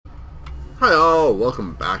Hi all,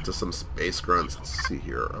 welcome back to some Space Grunts. Let's see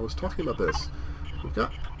here. I was talking about this. We've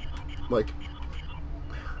got, like,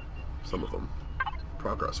 some of them.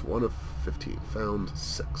 Progress, 1 of 15. Found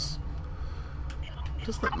 6. What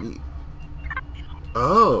does that mean?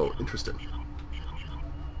 Oh, interesting.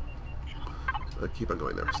 Keep on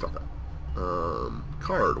going there. Stop that.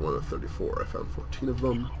 Card, 1 of 34. I found 14 of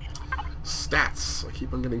them. Stats. I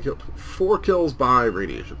keep on getting killed. 4 kills by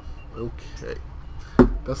radiation. Okay.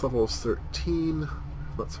 Best level is 13.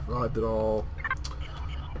 Not survived at all.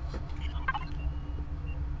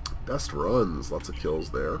 Best runs. Lots of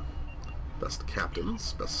kills there. Best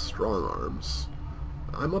captains. Best strong arms.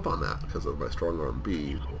 I'm up on that because of my strong arm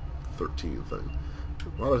B 13 thing.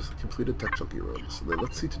 A lot of completed tech junkie runs. And then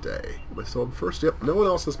let's see today. Am I still in first? Yep. No one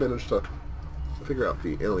else has managed to figure out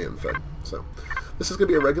the alien thing. So this is going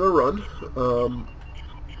to be a regular run.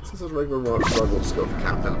 Since it's a regular run, we'll just go for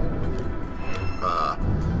captain.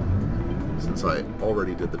 Since I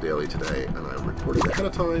already did the daily today and I'm recording ahead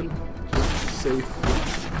of time, just safe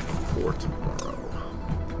for tomorrow.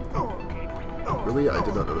 Really, I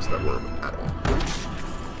did not notice that worm at all.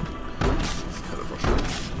 It's kind of frustrating.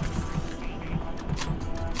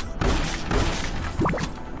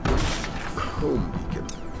 Home beacon.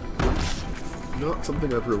 Not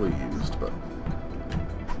something I've really used, but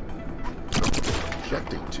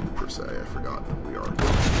objecting to per se. I forgot that we are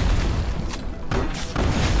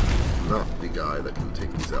not the guy that can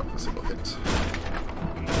take these out with a single hit.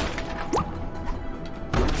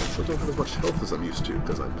 I don't have as much health as I'm used to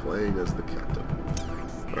because I'm playing as the captain.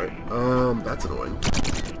 Alright, that's annoying.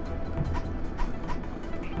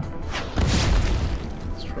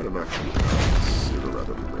 Let's try to knock you out sooner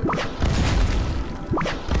rather than later.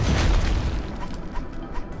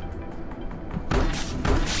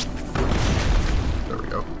 There we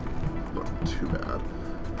go. Not too bad.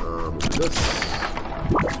 We'll do this.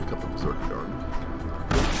 Pick up the berserker gun.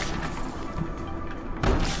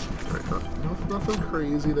 Alright, nothing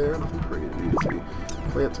crazy there, nothing crazy.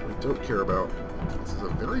 Plant I don't care about. This is a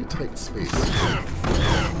very tight space.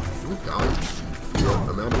 Oh god.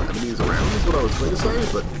 The amount of enemies around is what I was going to say,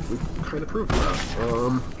 but we kind of proved that.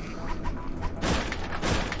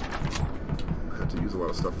 I had to use a lot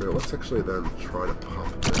of stuff there. Let's actually then try to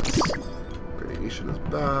pop this. Radiation is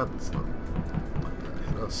bad. It's not gonna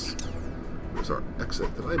hit us. There's our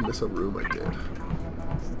exit. Did I miss a room? I did.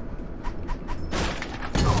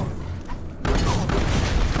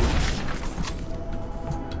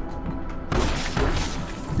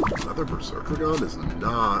 Another berserker gun is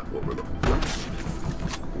not what we're looking for.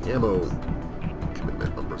 The ammo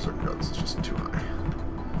commitment on berserker guns is just too high.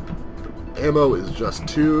 The ammo is just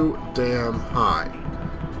too damn high.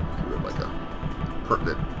 Like a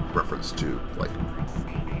pertinent reference to, like,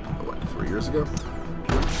 what, 3 years ago?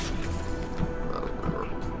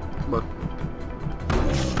 Come on.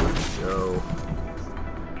 There we go.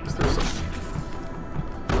 Is there some...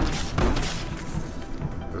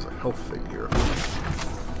 There's a health thing here.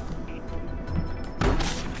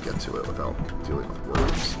 Get to it without dealing with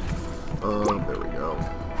worms. There we go.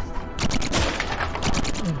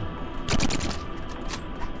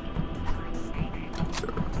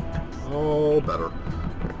 There. All better.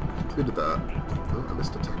 Right, completed that. Oh, I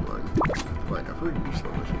missed a tech line. Have I ever used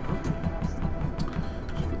that machine?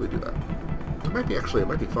 Do that. It might be it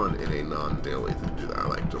might be fun in a non-daily to do that.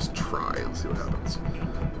 Like, just try and see what happens.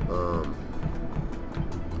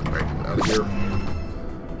 Alright, get out of here.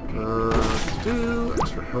 Do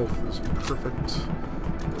extra health is perfect.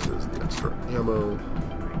 This is the extra ammo.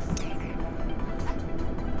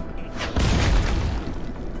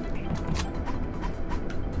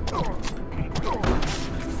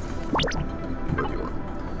 What do you want?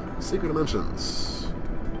 Secret dimensions.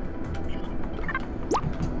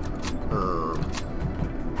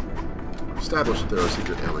 Established that there are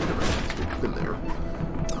secret alien dimensions. We've been there.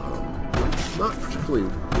 Not particularly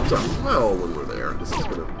done well when we're there. This is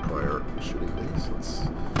going to require shooting things. Let's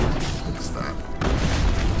fix that.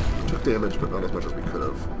 We took damage, but not as much as we could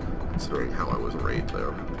have, considering how I was arrayed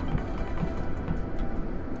there.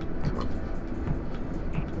 Come on.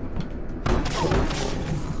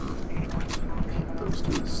 I hate those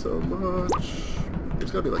dudes so much.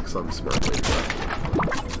 There's got to be like some smart way to do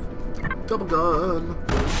that. Double gun!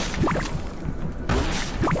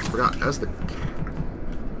 Forgot, as the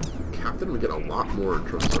captain, we get a lot more in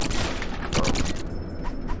terms of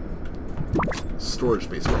storage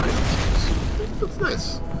space for items. That's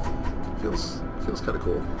nice. Feels kind of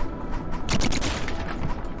cool.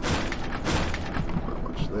 Not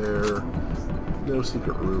much there. No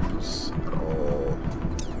secret rooms at all.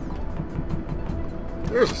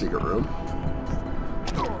 There's a secret room.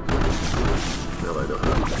 Now that I know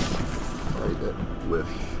how to find it with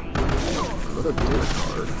another data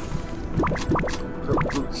card.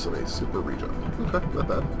 Grunts and a super regen. Okay, not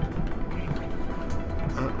bad.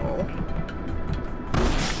 At all.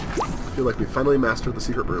 I feel like we finally mastered the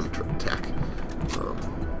secret room tech.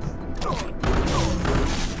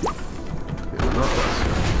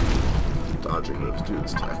 Dodging those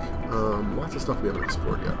dudes tech. Lots of stuff we haven't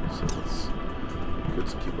explored yet, so it's good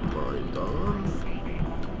to keep in mind on.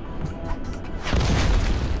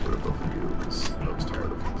 Get rid of both of you, because I was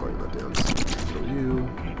tired of playing that dance. Kill you.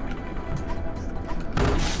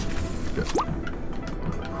 Good.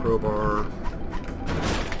 Another crowbar.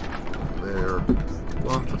 There.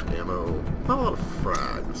 Lots of ammo. Not a lot of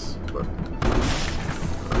frags, but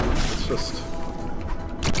let's just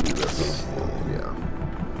do this. Yeah.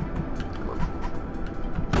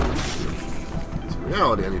 In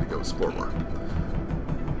reality, I need to go explore more.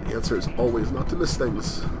 The answer is always not to miss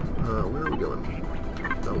things. Where are we going?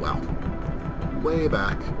 Oh, wow. Way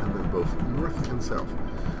back, and then both north and south.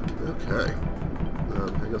 Okay.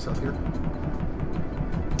 Can I go south here?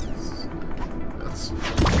 That's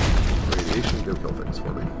radiation. Go kill things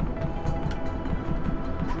for me.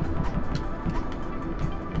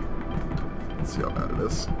 Let's see how bad it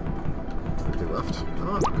is. Anything left?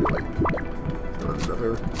 Not really.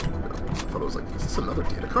 Another... I thought it was like, is this another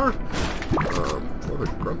data card? Another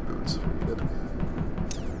grunt boots. One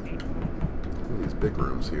of these big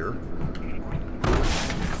rooms here.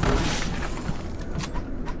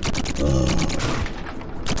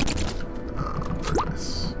 Very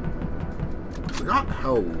nice. I forgot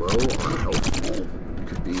how low on health you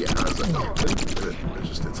could be as a captain.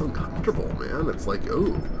 It's uncomfortable, man. It's like,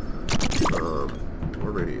 oh.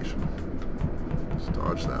 More radiation. Just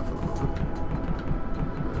dodge that for the moment.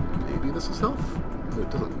 Maybe this is health? It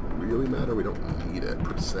doesn't really matter. We don't need it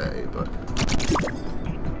per se, but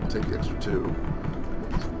I'll take the extra 2.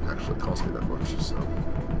 It doesn't actually cost me that much, so.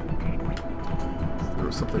 There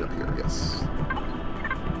was something up here, yes.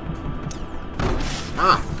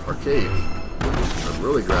 Ah! Arcade! I'm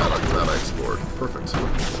really glad I explored. Perfect.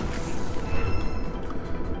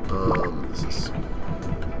 This is...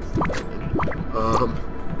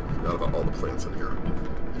 forgot about all the plants in here.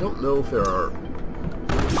 I don't know if there are...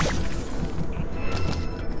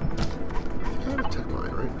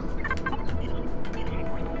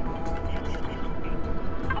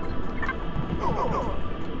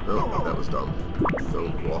 No, that was dumb.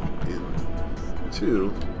 Don't walk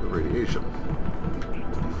into the radiation.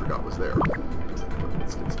 What you forgot was there.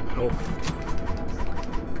 Let's get some health.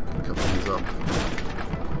 Cut these up.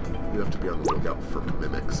 You have to be on the lookout for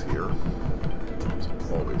mimics here. It's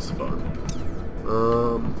always fun.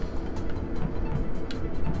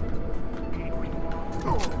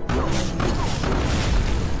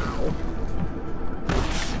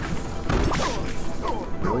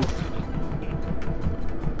 Really?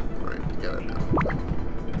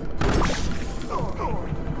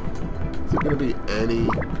 Is there going to be any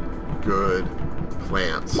good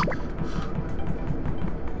plants?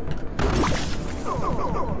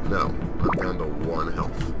 No, I'm down to 1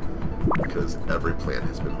 health because every plant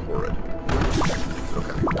has been horrid.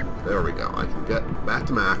 Okay, there we go. I can get back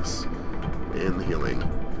to max in the healing,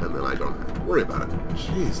 and then I don't have to worry about it.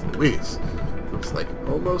 Jeez Louise. Looks like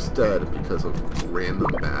almost dead because of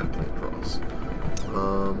random bad plant draws.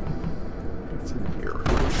 What's in here?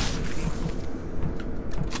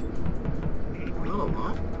 Not a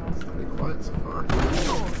lot. Pretty quiet so far.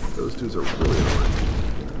 Those dudes are really annoying.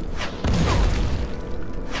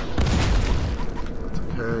 That's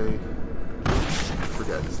okay.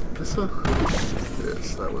 Forget. Is this a... It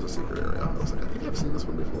is. That was a secret area. I was like, I think I've seen this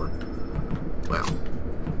one before. Wow.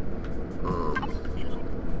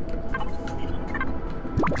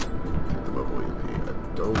 Take the mobile EMP. I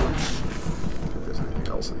don't think there's anything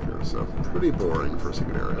else in here, so pretty boring for a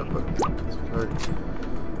secret area, but it's okay.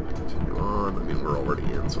 Continue on. I mean, we're already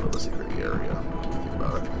in sort of a secret area, if you think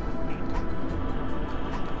about it.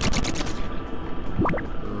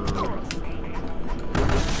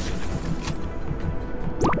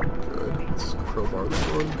 Good. Let's crowbar this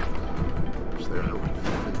one. There's there.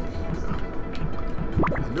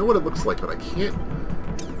 I know what it looks like, but I can't...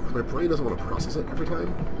 My brain doesn't want to process it every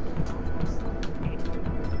time.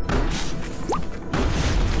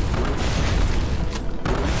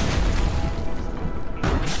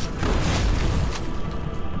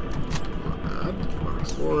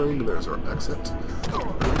 There's our exit. Take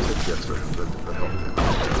the extra the health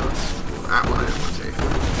damage. That one I didn't want to take.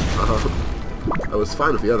 I was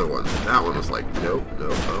fine with the other one. That one was like, nope,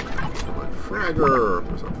 nope, okay. Come on, fragger.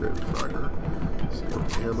 There's upgraded fragger. Zero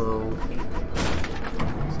ammo.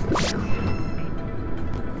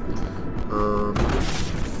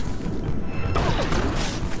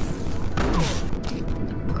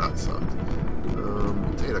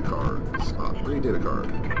 data card.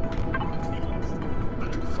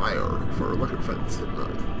 Electric fire for electric fence hit 9.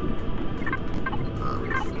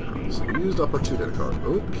 So we used up our 2 data card.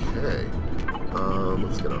 Okay.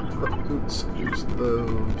 Let's get our prep boots. Use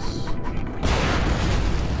those.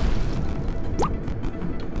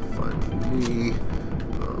 Fine with me.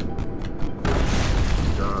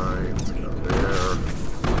 Die. Let's get out there.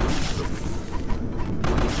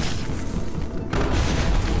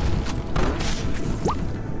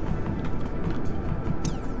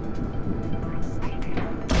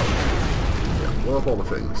 Yeah, blow up all the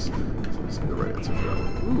things. So this is the right answer for that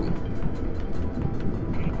one. Ooh.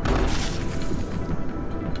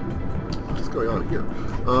 What's going on here?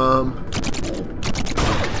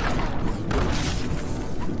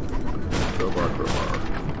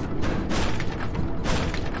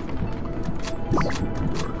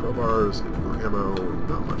 Crowbars, more ammo,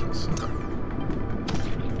 not much else. Okay.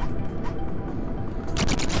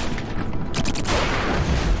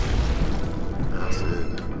 Acid,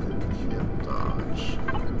 can't dodge.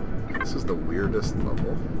 This is the weirdest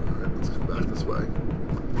level. Alright, let's come back this way.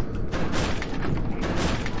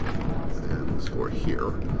 And score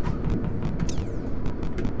here.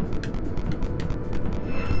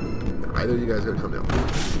 Either of you guys are gonna come down.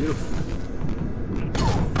 Beautiful.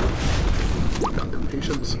 Got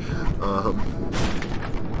impatience.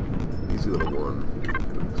 Easy little one.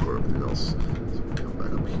 Sort everything else. So we come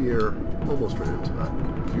back up here. Almost right into that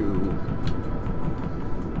goo.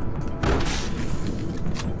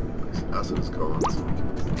 Nice. Acid is gone, so we can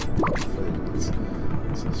pop things.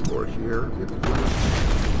 So score here. Maybe.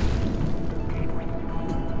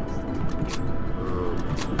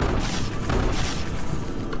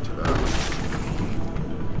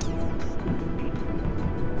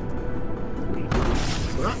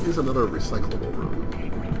 Is another recyclable room.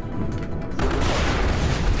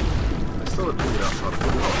 I still haven't figured out how to do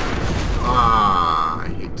it. Ah, I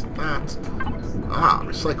hate that. Ah,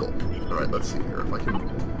 recycle. Alright, let's see here. If I can...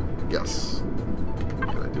 Yes.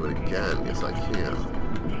 Can I do it again? Yes, I can.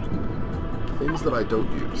 Things that I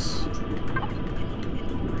don't use.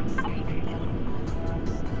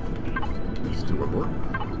 Let's do one more.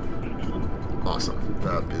 Awesome.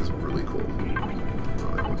 That is really cool.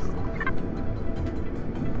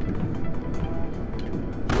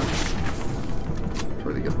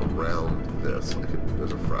 To get around this.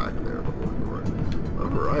 There's a frag there, but we'll ignore it.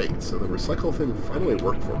 Alright, so the recycle thing finally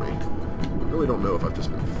worked for me. I really don't know if I've just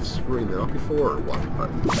been screwing that up before or what,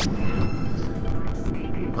 but...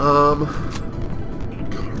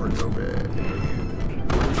 Cargo bay.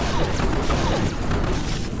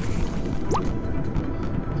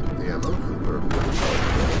 The ammo?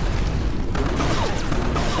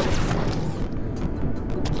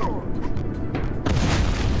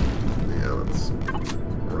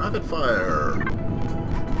 Rapid fire!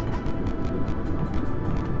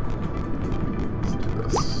 Let's do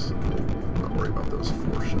this. Not worry about those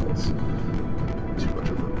 4 shells. Too much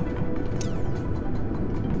of them.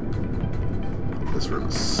 This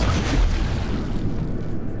room's...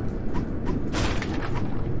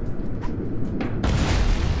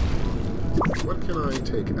 What can I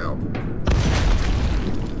take out?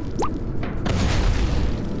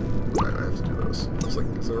 Right, I have to do those. I was like,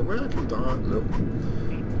 is there a way I can dodge? Nope.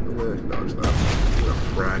 I can dodge that. I'm gonna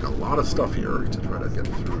frag a lot of stuff here to try to get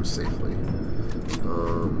through safely.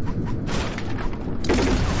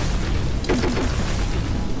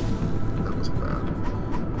 That wasn't bad.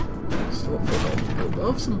 Still up for health. I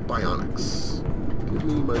love some bionics. Give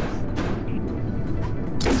me my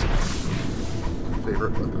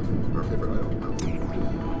favorite weapon. Or favorite item.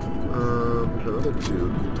 We've got another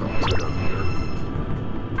dude we can talk to down here.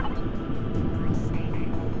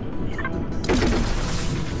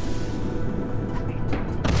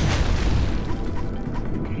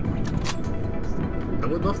 I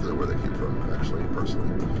would love to know where they came from, actually,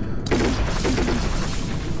 personally.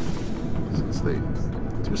 Since they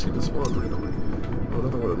do seem to spawn randomly. Oh,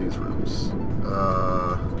 another one of these rooms.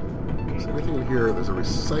 Is there anything in here? There's a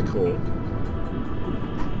recycle.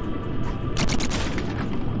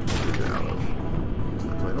 Get out of.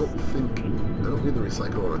 I don't need the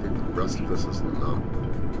recycle, and I think the rest of this is not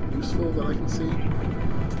useful that I can see.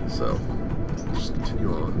 So, let's just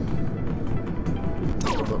continue on.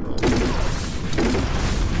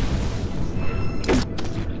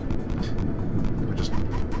 I just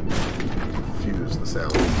confused the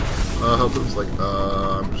sound. It was like,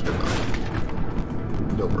 I'm just gonna die.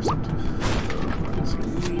 No more sound. So we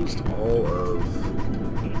used all of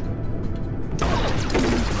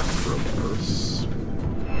crowbars.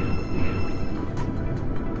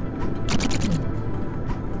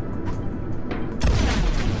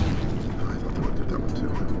 I thought they would get that one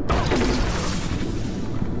too.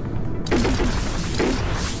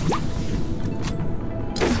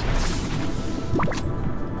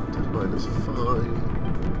 is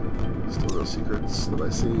fine. Still no secrets that I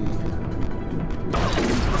see.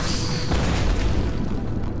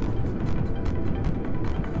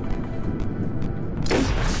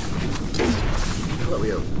 Now that we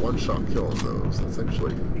have one-shot kill on those, that's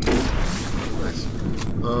actually nice.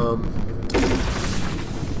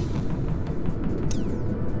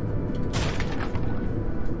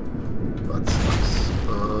 That's nice.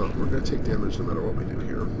 We're going to take damage no matter what we do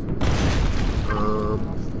here.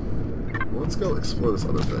 Well, let's go explore this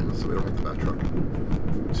other thing so we don't have to backtrack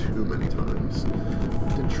too many times.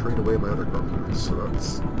 I did trade away my other Grunts, so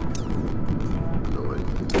that's annoying.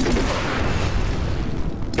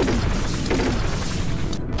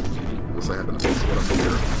 Unless I happen to pick one up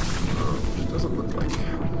here, which doesn't look like.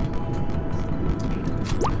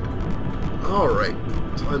 Alright,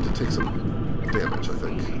 time to take some damage, I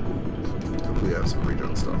think. We have some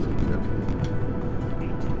regen stuff. Yeah.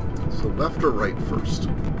 So left or right first?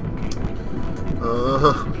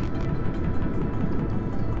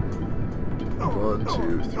 1,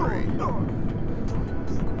 2, 3.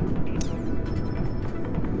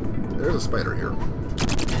 There's a spider here.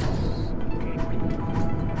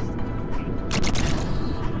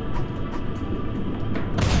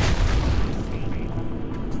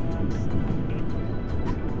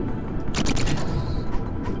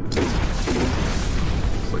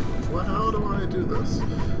 How do I do this? No. Oh,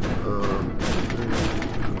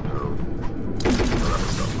 that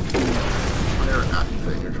was dumb. Fire at the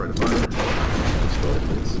thing you're trying to fire. Destroy it,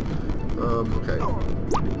 please. Okay.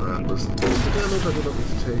 That was the damage I did not need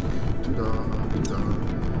to take.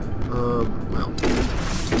 Well.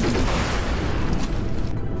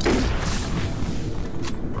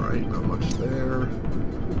 Alright, not much there.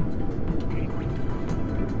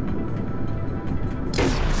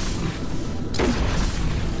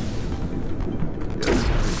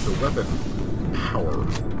 Weapon power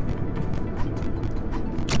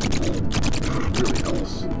really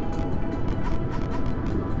helps.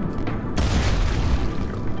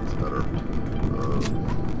 That's better.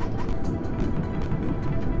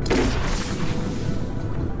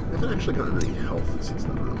 I haven't actually gotten any health since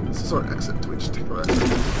that room. This is our exit. Do we just take our exit?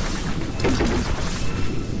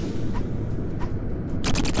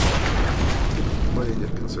 Playing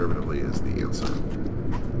it conservatively is the answer.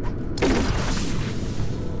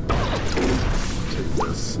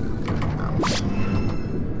 This and out.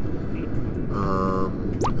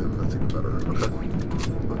 And that's even better. Okay.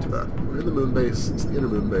 Not too bad. We're in the moon base. It's the inner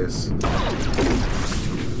moon base.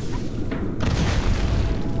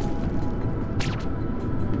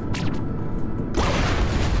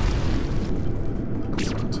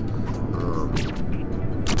 Excellent.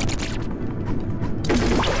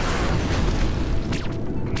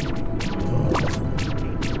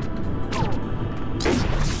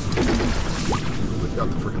 Got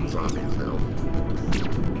the freaking zombies now.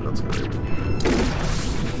 That's great.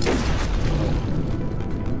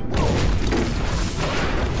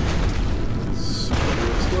 So many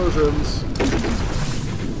explosions.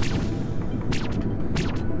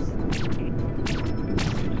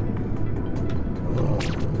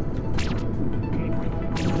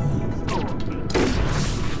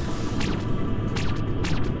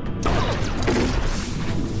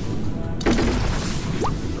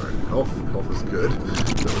 Health is good.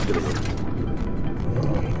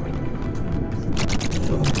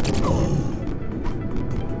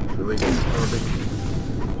 Really?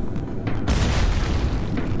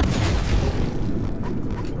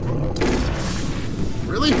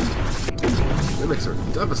 Really? Mimics are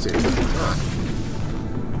devastating. God.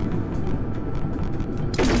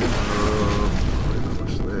 Not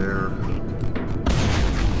much there.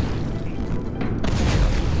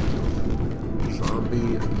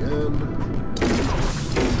 Zombie again.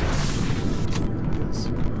 It's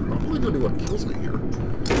probably going to be what kills me here.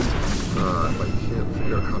 If I can't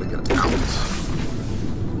figure out how to get out.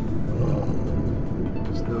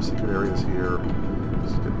 There's no secret areas here.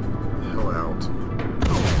 Just get the hell out.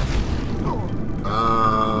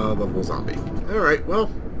 Lovable zombie. Alright,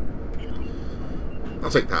 well.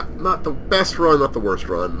 I'll take that. Not the best run, not the worst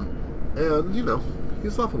run. And, you know,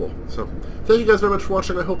 he's lovable. So, thank you guys very much for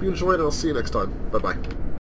watching. I hope you enjoyed, and I'll see you next time. Bye-bye.